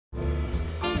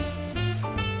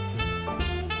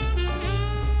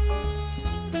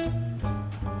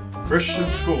Christian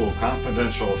School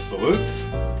Confidential salutes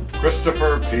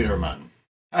Christopher Peterman.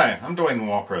 Hi, I'm Dwayne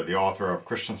Walker, the author of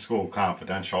Christian School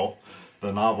Confidential,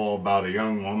 the novel about a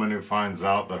young woman who finds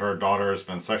out that her daughter has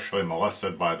been sexually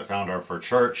molested by the founder of her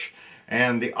church,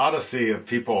 and the odyssey of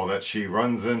people that she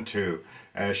runs into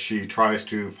as she tries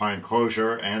to find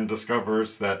closure and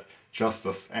discovers that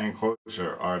justice and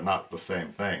closure are not the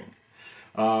same thing.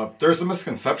 There's a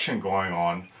misconception going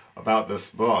on about this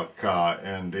book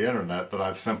in the internet that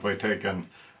I've simply taken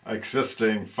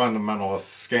existing fundamentalist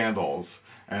scandals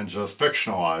and just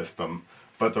fictionalized them.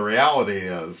 But the reality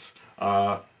is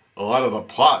a lot of the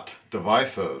plot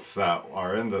devices that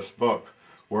are in this book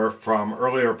were from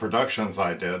earlier productions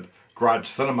I did, garage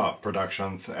cinema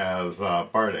productions, as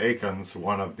Bart Akins,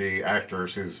 one of the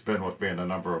actors who's been with me in a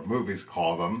number of movies,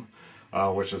 call them,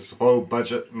 which is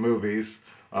low-budget movies,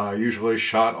 usually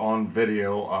shot on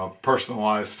video of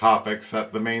personalized topics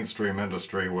that the mainstream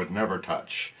industry would never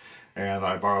touch. And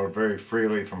I borrowed very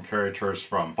freely from characters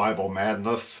from Bible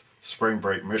Madness, Spring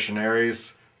Break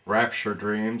Missionaries, Rapture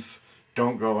Dreams,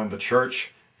 Don't Go in the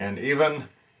Church, and even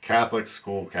Catholic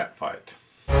School Catfight.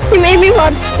 He made me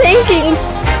watch spanking,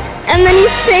 and then he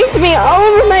spanked me all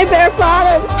over my bare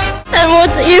bottom. And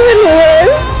what's even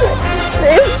worse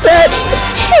is that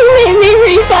he made me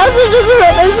read passages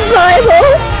from his Bible,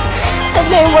 and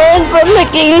they weren't from the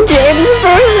King James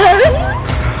Version.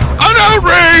 An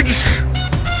outrage!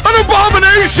 An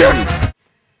abomination!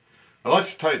 I'd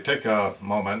like to take a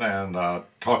moment and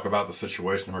talk about the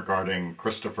situation regarding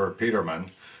Christopher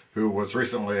Peterman, who was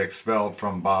recently expelled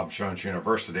from Bob Jones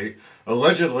University,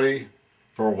 allegedly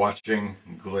for watching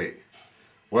GLEE.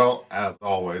 Well, as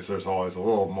always, there's always a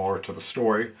little more to the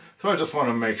story, so I just want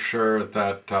to make sure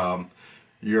that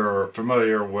you're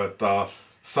familiar with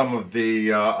some of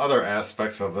the other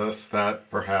aspects of this that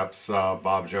perhaps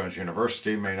Bob Jones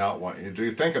University may not want you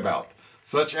to think about,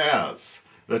 such as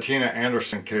the Tina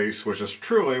Anderson case, which is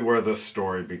truly where this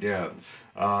story begins.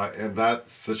 In that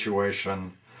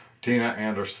situation, Tina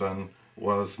Anderson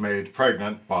was made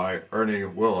pregnant by Ernie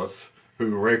Willis,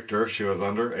 who raped her. She was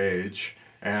underage,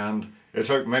 and it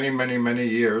took many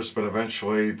years, but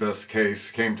eventually this case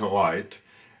came to light,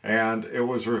 and it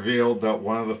was revealed that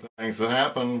one of the things that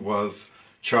happened was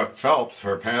Chuck Phelps,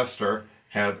 her pastor,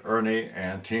 had Ernie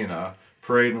and Tina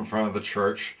parade in front of the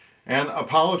church and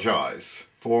apologize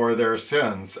for their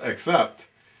sins, except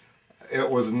it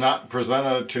was not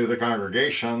presented to the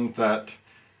congregation that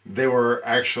they were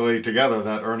actually together,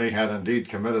 that Ernie had indeed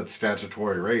committed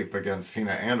statutory rape against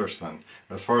Tina Anderson.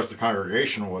 As far as the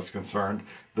congregation was concerned,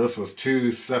 this was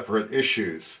two separate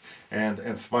issues. And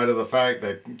in spite of the fact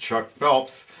that Chuck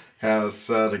Phelps has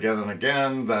said again and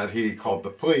again that he called the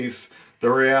police,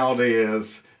 the reality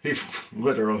is he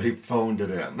literally phoned it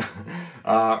in.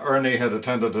 Ernie had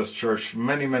attended this church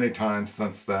many times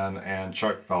since then, and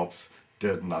Chuck Phelps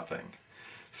did nothing.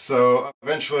 So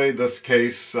eventually this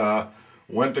case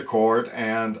went to court,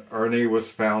 and Ernie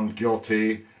was found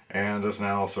guilty and is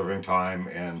now serving time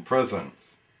in prison.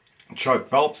 Chuck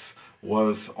Phelps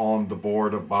was on the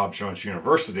board of Bob Jones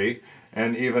University,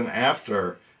 and even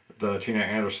after the Tina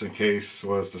Anderson case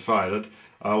was decided,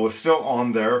 was still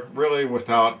on there, really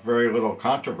without very little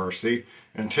controversy,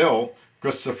 until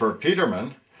Christopher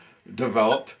Peterman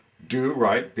developed Do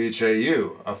Right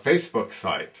BJU, a Facebook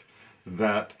site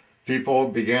that people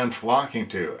began flocking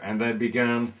to, and they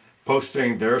began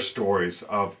posting their stories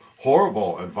of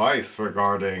horrible advice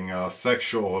regarding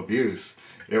sexual abuse.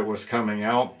 It was coming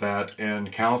out that in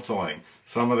counseling,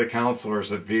 some of the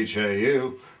counselors at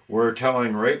BJU were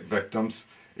telling rape victims,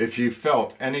 if you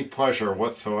felt any pleasure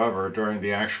whatsoever during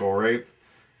the actual rape,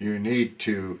 you need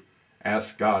to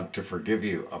ask God to forgive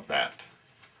you of that.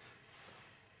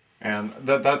 And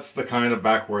that's the kind of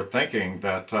backward thinking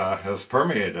that has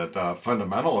permeated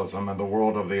fundamentalism in the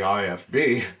world of the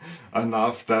IFB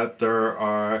enough that there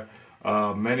are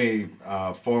many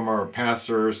former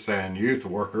pastors and youth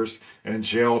workers in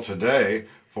jail today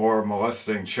for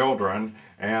molesting children,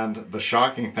 and the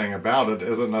shocking thing about it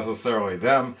isn't necessarily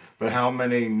them, but how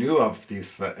many knew of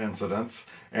these incidents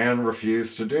and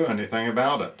refused to do anything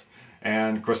about it.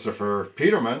 And Christopher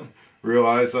Peterman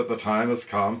realized that the time has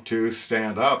come to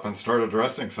stand up and start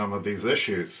addressing some of these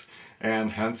issues,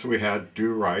 and hence we had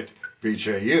Do Right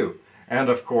BJU. And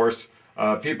of course,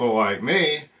 people like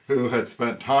me, who had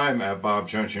spent time at Bob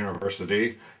Jones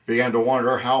University, began to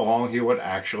wonder how long he would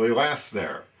actually last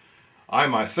there. I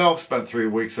myself spent 3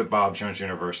 weeks at Bob Jones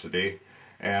University,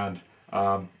 and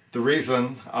the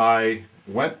reason I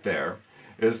went there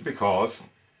is because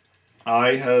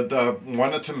I had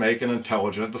wanted to make an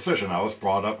intelligent decision. I was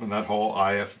brought up in that whole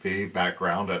IFB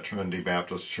background at Trinity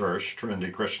Baptist Church,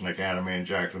 Trinity Christian Academy in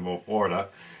Jacksonville, Florida,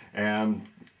 And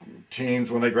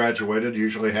teens, when they graduated,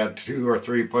 usually had 2 or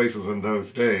 3 places in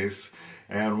those days,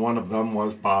 and one of them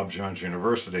was Bob Jones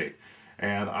University.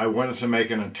 And I wanted to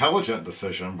make an intelligent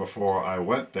decision before I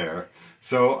went there,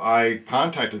 so I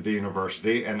contacted the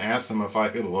university and asked them if I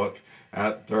could look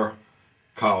at their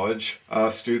college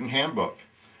student handbook.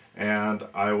 And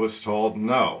I was told,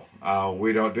 no,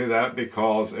 we don't do that,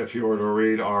 because if you were to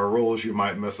read our rules you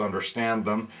might misunderstand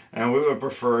them, and we would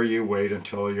prefer you wait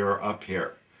until you're up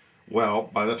here. Well,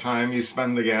 by the time you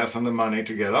spend the gas and the money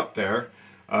to get up there,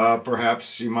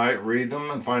 perhaps you might read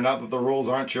them and find out that the rules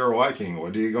aren't your liking.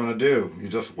 What are you going to do? You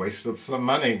just wasted some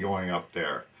money going up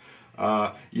there.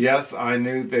 Yes, I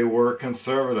knew they were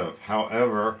conservative.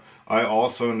 However, I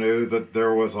also knew that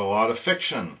there was a lot of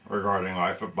fiction regarding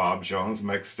life at Bob Jones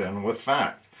mixed in with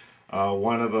fact.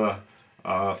 One of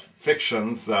the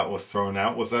fictions that was thrown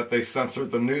out was that they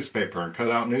censored the newspaper and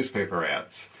cut out newspaper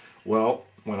ads. Well,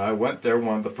 when I went there,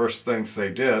 one of the first things they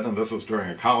did, and this was during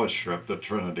a college trip that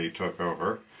Trinity took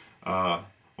over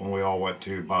when we all went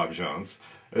to Bob Jones,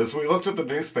 is we looked at the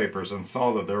newspapers and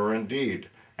saw that there were indeed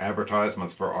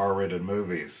advertisements for R-rated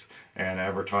movies and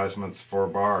advertisements for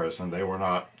bars, and they were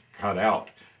not cut out.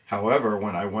 However,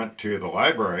 when I went to the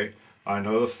library, I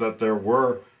noticed that there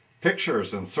were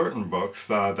pictures in certain books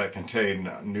that contained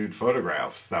nude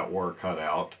photographs that were cut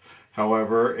out.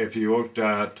 However, if you looked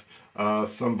at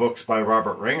some books by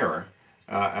Robert Ringer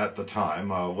at the time,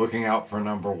 Looking Out for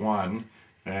Number One,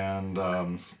 and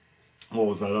what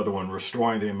was that other one,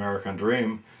 Restoring the American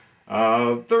Dream,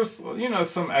 there's, you know,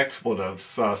 some expletives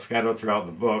scattered throughout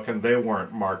the book, and they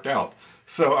weren't marked out.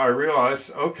 So I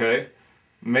realized, okay,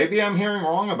 maybe I'm hearing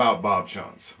wrong about Bob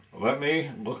Jones. Let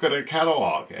me look at a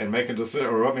catalog and make a decision,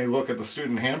 or let me look at the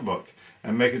student handbook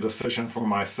and make a decision for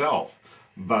myself.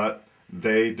 But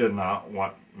they did not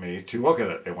want me to look at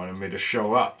it. They wanted me to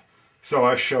show up. So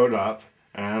I showed up,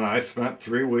 and I spent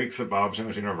 3 weeks at Bob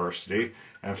Jones University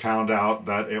and found out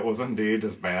that it was indeed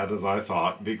as bad as I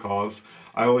thought, because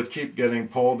I would keep getting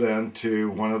pulled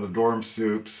into one of the dorm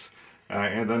soups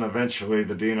and then eventually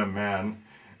the Dean of Men.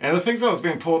 And the things I was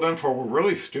being pulled in for were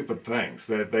really stupid things.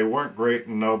 They weren't great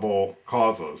and noble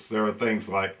causes. There were things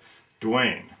like,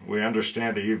 Dwayne, we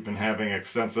understand that you've been having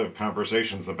extensive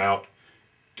conversations about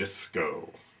disco.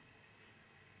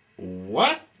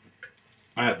 What?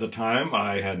 At the time,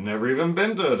 I had never even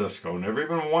been to a disco, never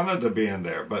even wanted to be in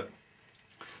there, but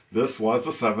this was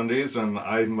the 70s, and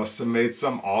I must have made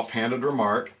some offhanded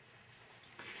remark,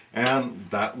 and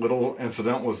that little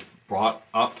incident was brought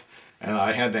up, and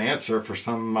I had to answer for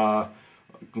some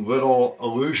little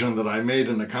allusion that I made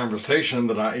in the conversation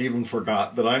that I even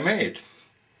forgot that I made.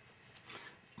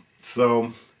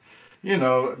 So, you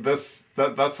know, that's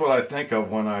what I think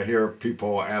of when I hear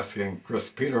people asking Chris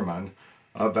Peterman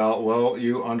about, well,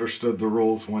 you understood the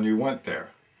rules when you went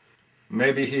there.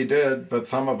 Maybe he did, but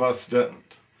some of us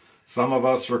didn't. Some of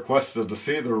us requested to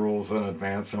see the rules in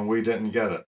advance, and we didn't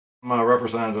get it. My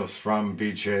representatives from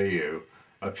BJU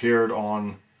appeared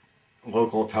on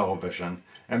local television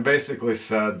and basically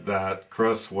said that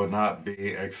Chris would not be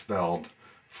expelled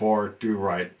for Do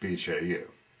Right BJU.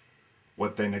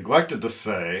 What they neglected to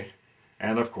say,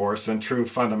 and of course in true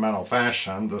fundamental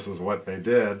fashion, this is what they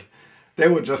did, they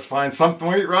would just find some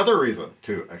other reason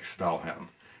to expel him.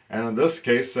 And in this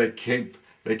case, they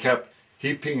kept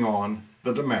heaping on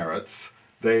the demerits.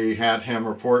 They had him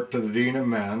report to the Dean of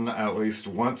Men at least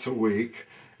once a week,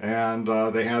 and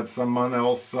they had someone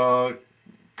else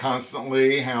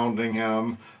constantly hounding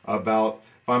him about,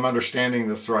 if I'm understanding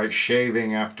this right,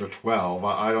 shaving after 12.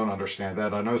 I don't understand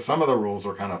that. I know some of the rules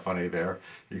were kind of funny there.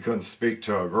 You couldn't speak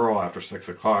to a girl after 6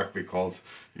 o'clock because,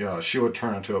 you know, she would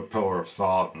turn into a pillar of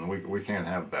salt, and we can't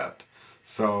have that.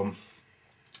 So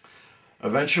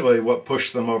eventually what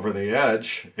pushed them over the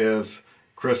edge is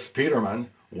Chris Peterman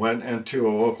went into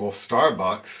a local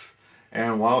Starbucks,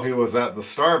 and while he was at the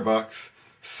Starbucks,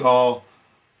 saw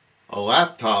a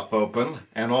laptop open,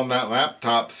 and on that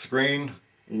laptop screen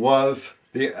was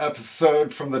the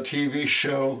episode from the TV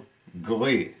show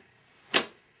GLEE.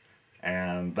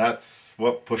 And that's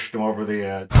what pushed him over the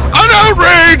edge. An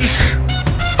outrage!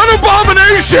 An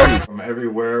abomination! From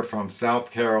everywhere from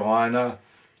South Carolina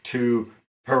to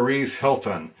Paris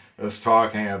Hilton is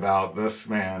talking about this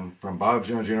man from Bob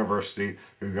Jones University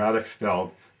who got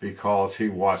expelled because he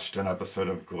watched an episode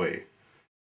of GLEE.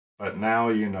 But now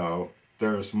you know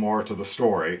there's more to the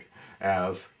story,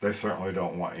 as they certainly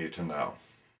don't want you to know.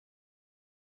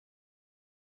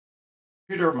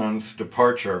 Peterman's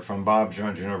departure from Bob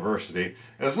Jones University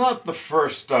is not the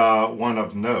first one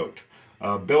of note.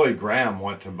 Billy Graham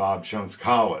went to Bob Jones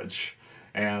College,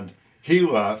 and He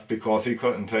left because he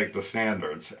couldn't take the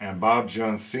standards, and Bob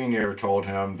Jones Sr. told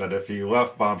him that if he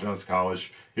left Bob Jones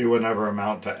College, he would never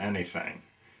amount to anything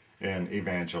in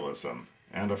evangelism.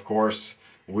 And of course,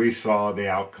 we saw the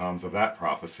outcomes of that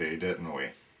prophecy, didn't we?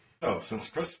 So, since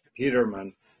Christopher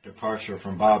Peterman's departure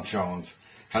from Bob Jones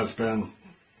has been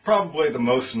probably the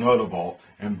most notable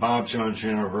in Bob Jones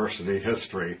University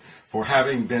history for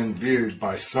having been viewed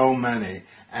by so many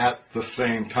at the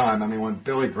same time. I mean, when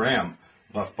Billy Graham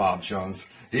left Bob Jones,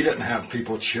 he didn't have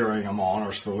people cheering him on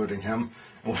or saluting him.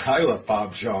 When I left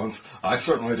Bob Jones, I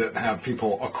certainly didn't have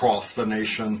people across the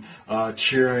nation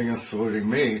cheering and saluting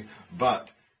me, but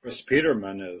Chris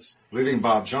Peterman is leaving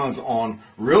Bob Jones on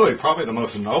really probably the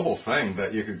most noble thing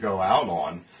that you could go out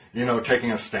on, you know,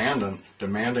 taking a stand and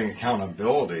demanding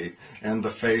accountability in the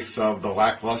face of the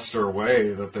lackluster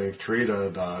way that they've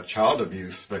treated child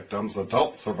abuse victims,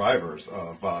 adult survivors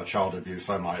of child abuse,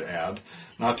 I might add,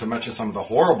 not to mention some of the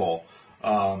horrible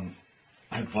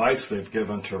advice they've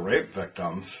given to rape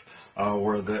victims,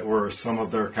 where some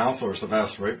of their counselors have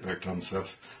asked rape victims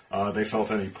if they felt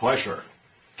any pleasure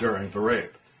during the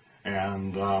rape.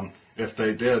 And if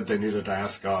they did, they needed to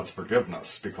ask God's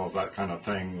forgiveness, because that kind of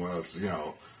thing was, you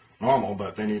know, normal,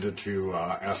 but they needed to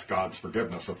ask God's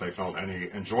forgiveness if they felt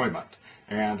any enjoyment.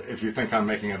 And if you think I'm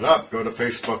making it up, go to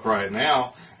Facebook right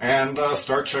now and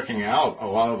start checking out a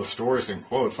lot of the stories and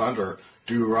quotes under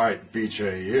Do Right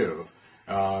BJU.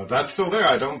 That's still there.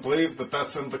 I don't believe that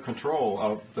that's in the control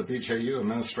of the BJU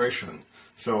administration.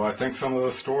 So I think some of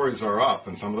those stories are up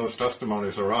and some of those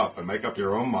testimonies are up, and make up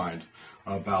your own mind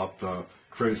about the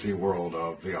crazy world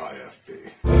of the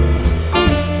IFB.